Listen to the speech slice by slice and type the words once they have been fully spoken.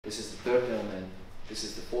this is the third element, this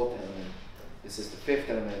is the fourth element, this is the fifth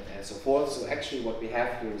element, and so forth. So actually what we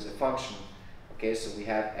have here is a function. Okay, so we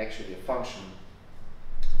have actually a function.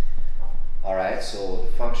 Alright, so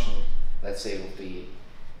the function, let's say, would be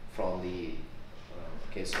from the,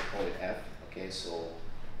 okay, so call it f. Okay, so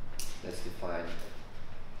let's define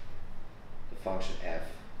the function f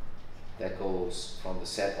that goes from the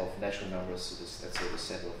set of natural numbers to this, let's say, the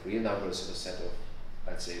set of real numbers to the set of,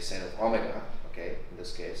 let's say, a set of omega. Okay, in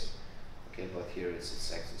this case. Okay, but here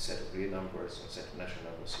it's actually a set of real numbers or a set of natural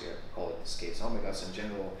numbers here. Call it in this case omega. So in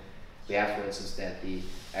general, we have, for instance, that the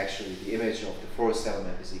image of the first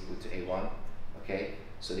element is equal to a1. Okay,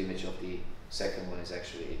 so the image of the second one is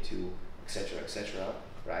actually a2, etc., etc.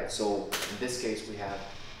 Right. So in this case, we have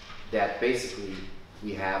that basically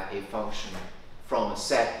we have a function from a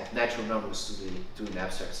set of natural numbers to an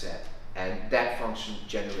abstract set, and that function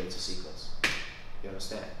generates a sequence. You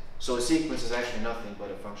understand? So a sequence is actually nothing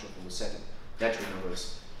but a function from a set of natural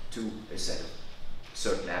numbers to a set of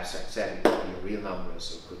certain abstract set. It could be real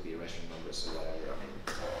numbers, or it could be irrational numbers, or whatever. I mean,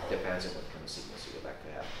 it depends on what kind of sequence you would like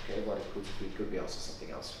to have. Okay, but it could be also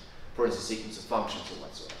something else. For instance, a sequence of functions or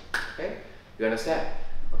whatsoever. Okay, you understand?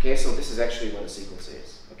 Okay, so this is actually what a sequence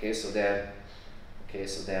is. Okay, so then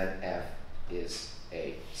f is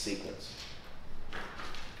a sequence.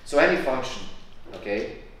 So any function,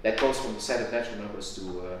 okay, that goes from the set of natural numbers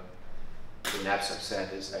to an abstract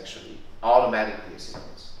set is actually automatically a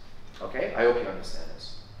sequence. Okay, I hope you understand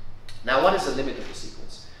this. Now, what is the limit of the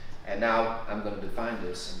sequence? And now I'm going to define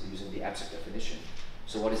this using the abstract definition.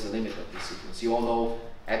 So what is the limit of the sequence? You all know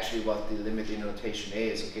actually what the limit in notation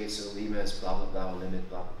is. Okay, so limit is blah blah blah, limit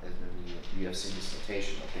blah blah. You have seen this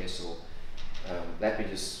notation. Okay, so let me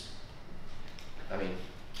just, I mean,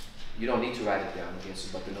 you don't need to write it down. Okay, so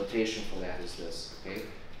but the notation for that is this. Okay,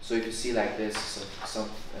 so if you see like this,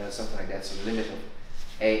 something like that, so the limit of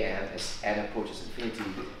an as n approaches infinity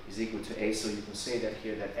is equal to a. So you can say that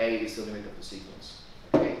here that a is the limit of the sequence.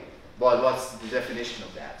 Okay, but what's the definition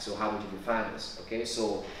of that? So how would you define this? Okay,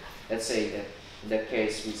 so let's say that in that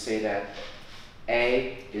case we say that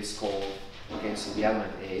a is called, okay, so the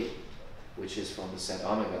element a, which is from the set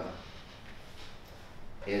omega,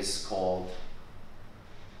 is called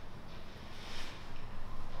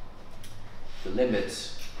the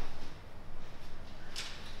limit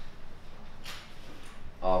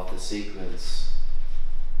of the sequence,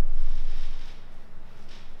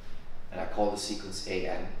 and I call the sequence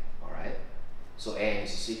an. Alright, so an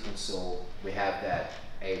is a sequence, so we have that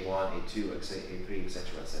a1, a2, a3,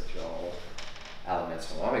 etc., etc., all elements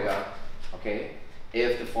from omega. Okay,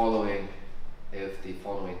 if the following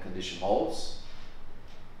condition holds,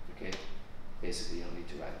 okay, basically you don't need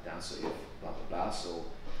to write it down, so if blah blah blah. So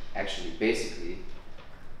actually basically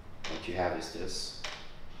what you have is this.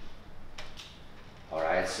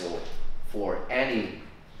 Alright, so for any,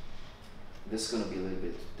 this is going to be a little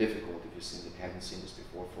bit difficult if you haven't seen this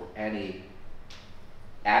before, for any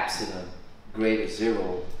epsilon greater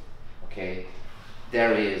 0, okay,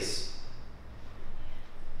 there is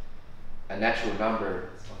a natural number,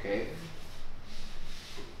 okay,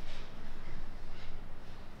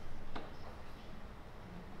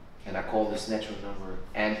 and I call this natural number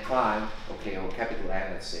n prime, okay, or capital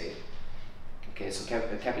N, let's say. Okay, so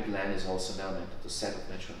capital N is also an element of the set of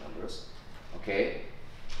natural numbers, okay,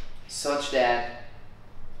 such that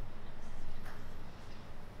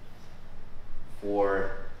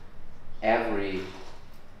for every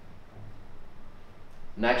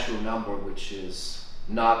natural number which is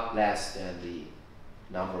not less than the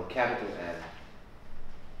number of capital N,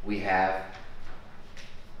 we have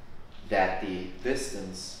that the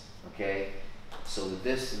distance, okay, so the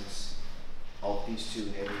distance of these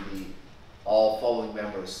two, namely all following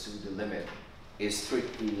members to the limit, is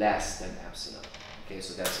strictly less than epsilon. Okay,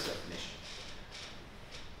 so that's the definition.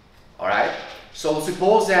 Alright, so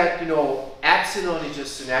suppose that, you know, epsilon is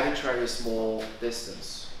just an arbitrary small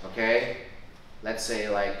distance, okay, let's say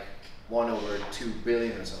like 1/2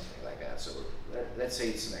 billion or something like that. So let's say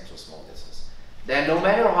it's an actual small distance. Then no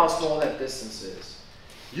matter how small that distance is,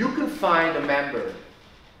 you can find a member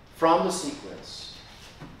from the sequence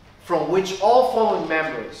from which all following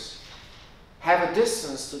members have a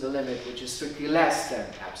distance to the limit which is strictly less than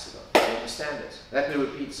epsilon. You understand this? Let me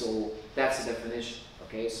repeat. So that's the definition.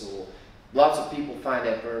 Okay, so lots of people find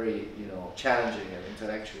that very, you know, challenging and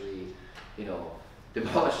intellectually, you know,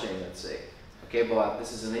 demolishing, let's say. Okay, but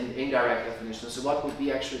this is an indirect definition. So what would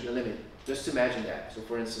be actually the limit? Just imagine that. So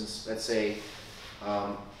for instance, let's say,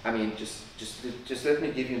 I mean, just let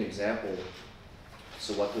me give you an example.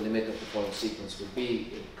 So what the limit of the following sequence would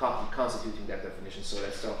be in constituting that definition. So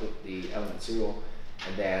let's start with the element 0,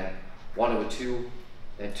 and then 1/2,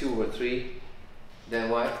 then 2 over 3,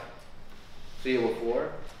 then what? 3 over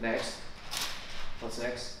 4, next. What's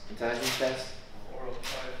next? Intelligence test? 4 over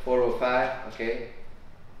 5. 4 over 5, okay.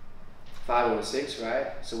 5 over 6, right?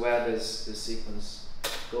 So where does this sequence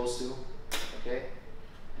goes to? Okay.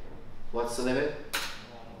 What's the limit?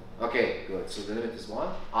 Okay, good. So the limit is 1,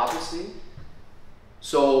 obviously.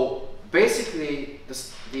 So basically,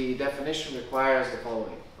 the definition requires the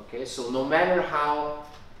following. Okay, so no matter how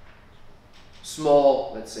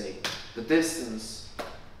small, let's say, the distance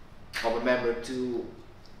of a member to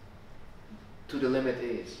the limit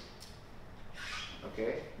is,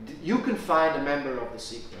 okay, you can find a member of the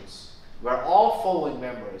sequence where all following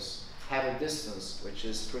members have a distance which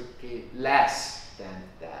is strictly less than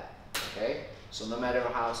that. Okay, so no matter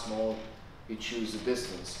how small you choose the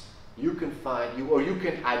distance, you can find you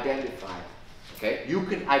can identify. Okay, you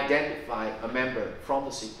can identify a member from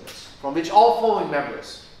the sequence from which all following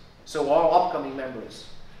members, so all upcoming members,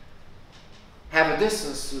 have a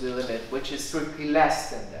distance to the limit which is strictly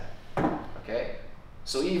less than that. Okay,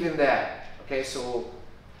 so even that. Okay, so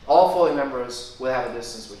all following members will have a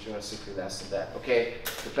distance which are strictly less than that. Okay,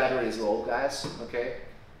 the battery is low, guys. Okay,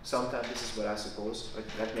 sometimes this is what I suppose.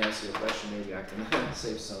 Let me answer your question. Maybe I can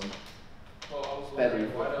save some. Well, I was battery.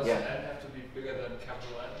 wondering, why does Yeah. n have to be bigger than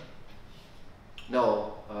capital N?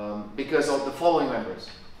 No, because of the following members.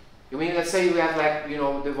 You mean, let's say you have like, you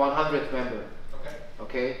know, the 100th member, Okay.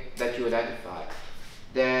 okay, that you identify.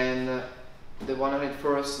 Then the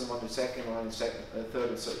 101st, the 102nd,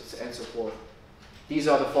 103rd, and so forth. These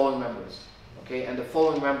are the following members, okay, and the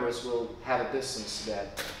following members will have a distance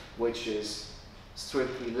that which is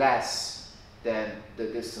strictly less than the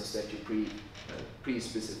distance that you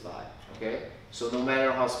pre-specify, okay. So no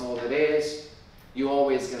matter how small it is, you're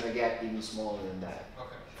always gonna get even smaller than that.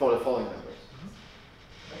 Okay. For the following members.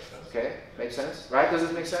 Makes sense. Okay, makes sense, right? Does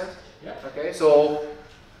it make sense? Yeah. Okay, so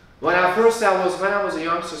when I was a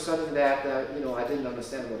youngster studying that, you know, I didn't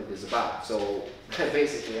understand what it is about. So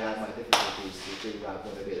basically, I had my difficulties to figure out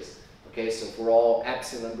what it is. Okay, so for all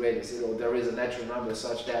epsilon greater 0, there is a natural number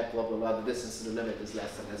such that blah blah blah. The distance to the limit is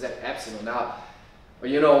less than epsilon. Now,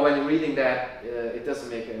 you know, when you're reading that, it doesn't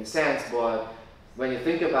make any sense, but when you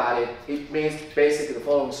think about it, it means basically the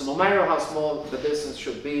following. So no matter how small the distance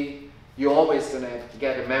should be, you're always going to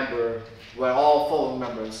get a member where all following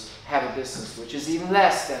members have a distance which is even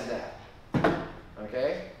less than that.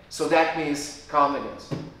 Okay? So that means convergence.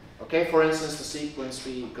 Okay? For instance, the sequence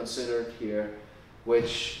we considered here,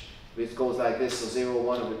 which goes like this. So 0,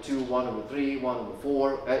 1 over 2, 1 over 3, 1 over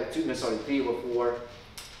 4, 3 over 4,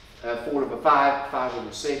 4 over 5, 5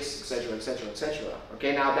 over 6, etc., etc., etc.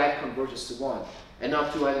 Okay, now that converges to 1 and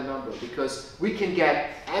not to any number because we can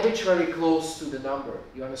get arbitrarily close to the number.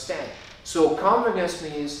 You understand? So convergence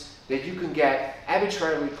means that you can get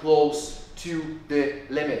arbitrarily close to the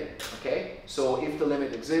limit. Okay, so if the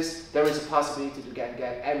limit exists, there is a possibility to get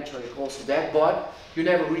arbitrarily close to that, but you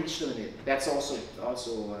never reach the limit. That's also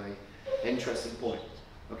an interesting point.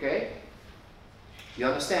 Okay, you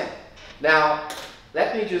understand? Now,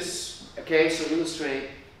 let me just, okay, so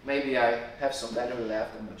illustrate, maybe I have some battery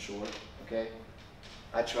left, I'm not sure, okay?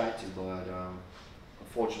 I tried to, but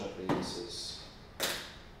unfortunately it's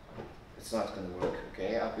not gonna work,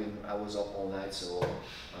 okay? I was up all night, so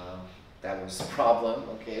that was the problem,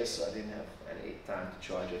 okay? So I didn't have any time to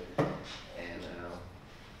charge it, and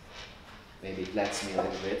maybe it lets me a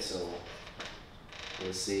little bit, so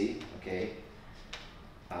we'll see, okay?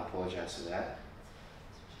 I apologize for that.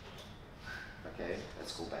 Okay,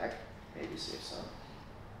 let's go back, maybe save some.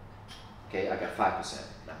 Okay, I got 5%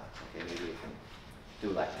 now. Okay, maybe we can do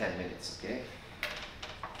like 10 minutes, okay?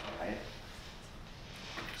 All right.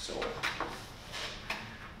 So,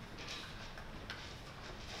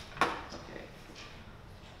 okay.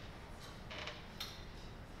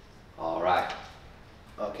 All right.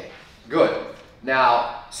 Okay, good.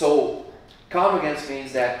 Now, so convergence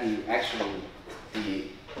means that you can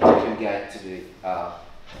get to the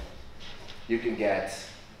you can get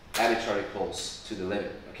arbitrarily close to the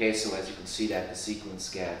limit. Okay, so as you can see that the sequence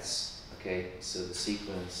gets, okay, so the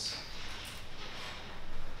sequence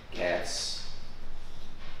gets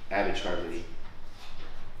arbitrarily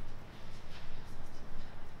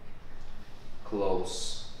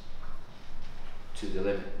close to the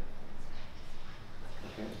limit.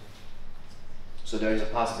 Okay, so there is a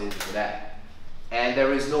possibility for that, and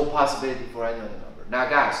there is no possibility for any other number. Now,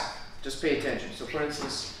 guys, just pay attention. So, for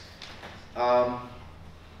instance,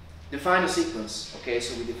 define a sequence. Okay,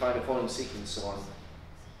 so we define the following sequence on.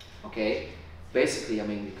 Okay, basically, I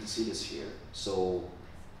mean, you can see this here. So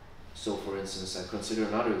for instance, I consider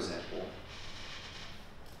another example.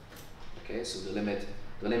 Okay, so the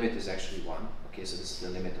limit is actually 1. Okay, so this is the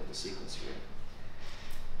limit of the sequence here.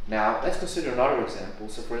 Now, let's consider another example.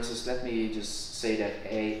 So for instance, let me just say that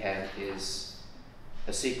a_n is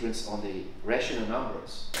a sequence on the rational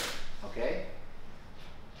numbers. Okay?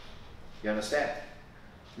 You understand?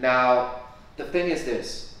 Now, the thing is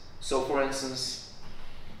this. So for instance,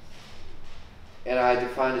 and I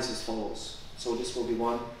define this as follows. So this will be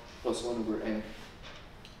 1 plus 1 over n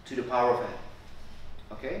to the power of n.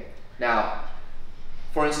 Okay? Now,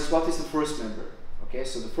 for instance, what is the first member? Okay,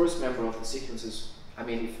 so the first member of the sequence is, I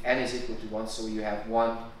mean, if n is equal to 1, so you have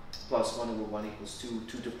 1 plus 1 over 1 equals 2,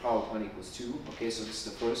 2 to the power of 1 equals 2. Okay, so this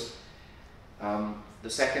is the first. The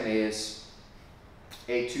second is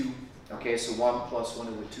a2. Okay, so 1 plus 1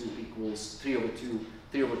 over 2 equals 3 over 2.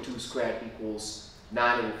 3 over 2 squared equals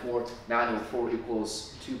 9 over 4. 9 over 4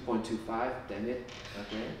 equals 2.25. Damn it.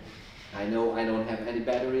 Okay. I know I don't have any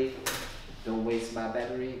battery. Don't waste my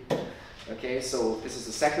battery. Okay, so this is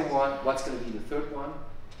the second one. What's going to be the third one?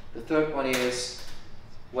 The third one is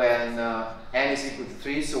when n is equal to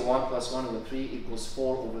 3, so 1 plus 1 over 3 equals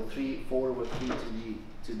 4 over 3. 4 over 3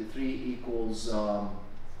 to the 3 equals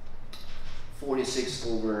 46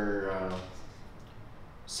 over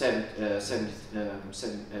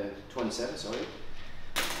 27, sorry.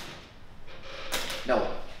 No,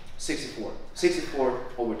 64. 64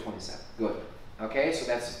 over 27. Good. Okay, so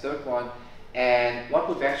that's the third one. And what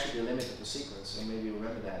would be actually the limit of the sequence? So maybe you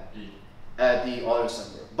remember that. The other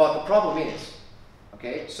number. But the problem is,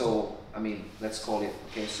 okay, so, I mean, let's call it,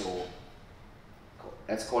 okay, so,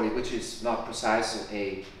 let's call it, which is not precise, so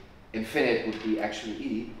a infinite would be actually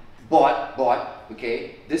e. But,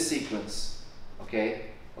 okay, this sequence,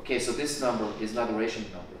 okay, so this number is not a rational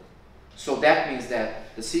number. So that means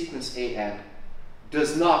that the sequence an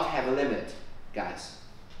does not have a limit, guys.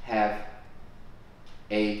 Have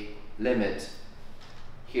a limit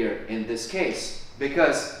here in this case,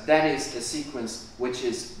 because that is a sequence which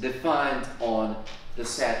is defined on the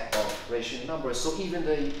set of rational numbers. So even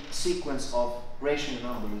the sequence of rational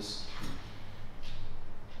numbers,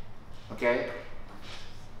 okay,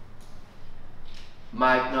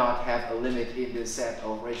 might not have a limit in this set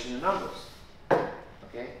of rational numbers.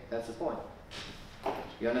 Okay, that's the point.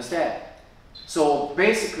 You understand? So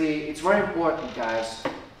basically, it's very important, guys,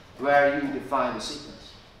 where you define the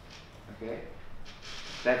sequence. Okay,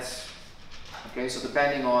 that's okay. So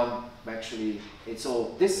depending on actually, it's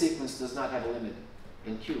all this sequence does not have a limit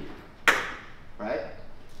in Q, right?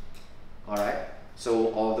 All right.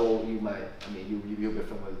 So although you might, I mean, you'll be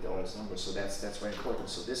familiar with the orders numbers, so that's very important.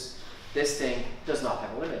 So this thing does not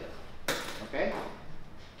have a limit. Okay,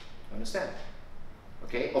 understand?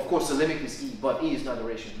 Okay. Of course, the limit is e, but e is not a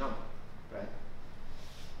rational number, right?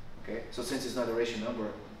 Okay. So since it's not a rational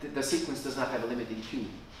number, the sequence does not have a limit in Q,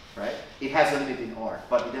 right? It has a limit in R,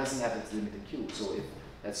 but it doesn't have its limit in Q. So if,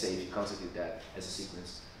 let's say, if you constitute that as a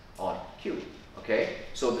sequence on Q, okay?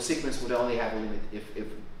 So the sequence would only have a limit if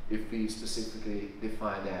we specifically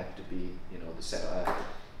define that to be, you know, the set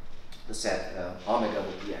omega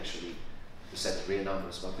would be actually the set of real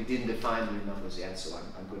numbers, but we didn't define real numbers yet, so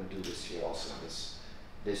I'm going to do this here also in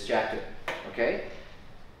this chapter, okay?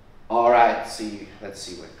 All right, let's see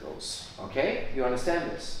where it goes. Okay, you understand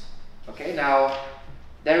this? Okay, now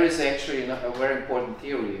there is actually a very important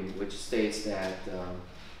theorem which states that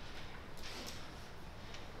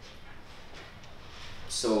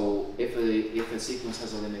so if a sequence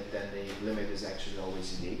has a limit, then the limit is actually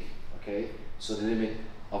always unique. Okay, so the limit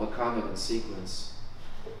of a convergent sequence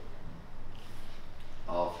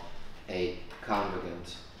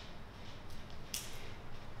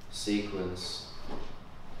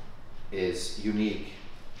is unique.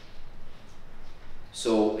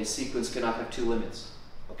 So a sequence cannot have two limits.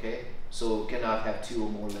 Okay, so it cannot have two or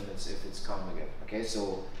more limits if it's conjugate. Okay,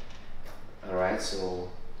 so all right, so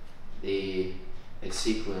a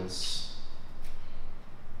sequence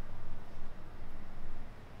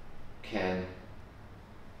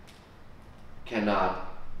cannot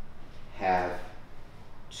have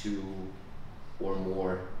two or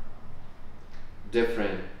more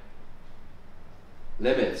different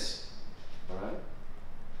limits.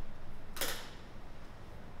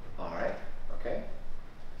 All right, okay.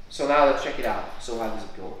 So now let's check it out. So how does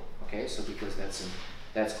it go? Okay, so because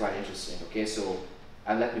that's quite interesting. Okay, so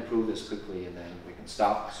let me prove this quickly and then we can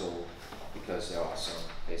stop. So because there are some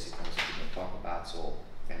basic things that we can talk about. So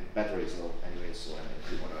and battery is low anyway. So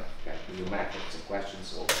if you want to get new math some questions,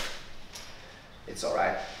 so it's all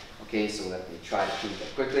right. Okay, so let me try to prove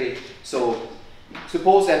that quickly. So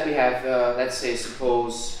suppose that we have, let's say,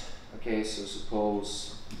 suppose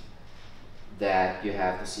that you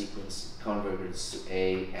have the sequence converges to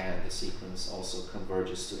A and the sequence also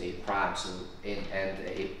converges to A prime. So A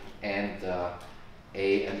and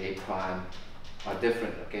A prime are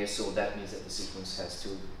different. Okay, so that means that the sequence has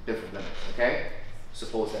two different limits. Okay,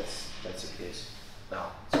 suppose that's the case.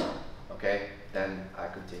 Now, okay, then I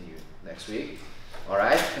continue next week. All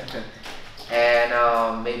right.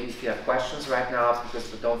 And maybe if you have questions right now,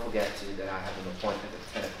 but don't forget that I have an appointment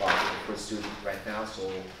at 10 o'clock with the first student right now,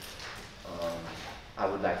 so I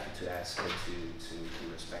would like you to ask her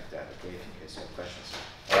to respect that, okay, in case you have questions.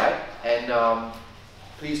 All right, and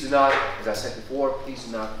please do not, as I said before, please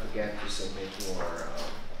do not forget to submit your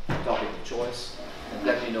topic of choice, and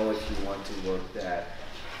let me know if you want to work that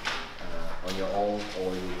on your own,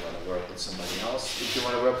 or you want to work with somebody else. If you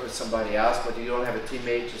want to work with somebody else, but you don't have a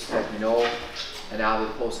teammate, just let me know, and I will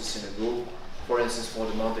post this in a group. For instance, for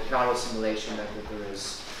the Monte Carlo simulation method, there is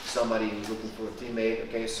somebody who's looking for a teammate.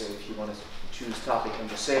 Okay, so if you want to choose topic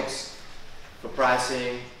number 6 for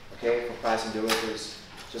pricing, okay, for pricing derivatives,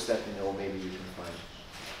 just let me know. Maybe you can find,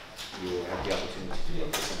 you will have the opportunity to work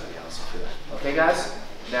with somebody else if you like. Okay, guys.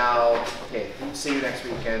 Now, okay, see you next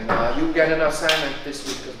week, and you get an assignment this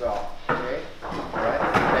week as well. Okay, all right.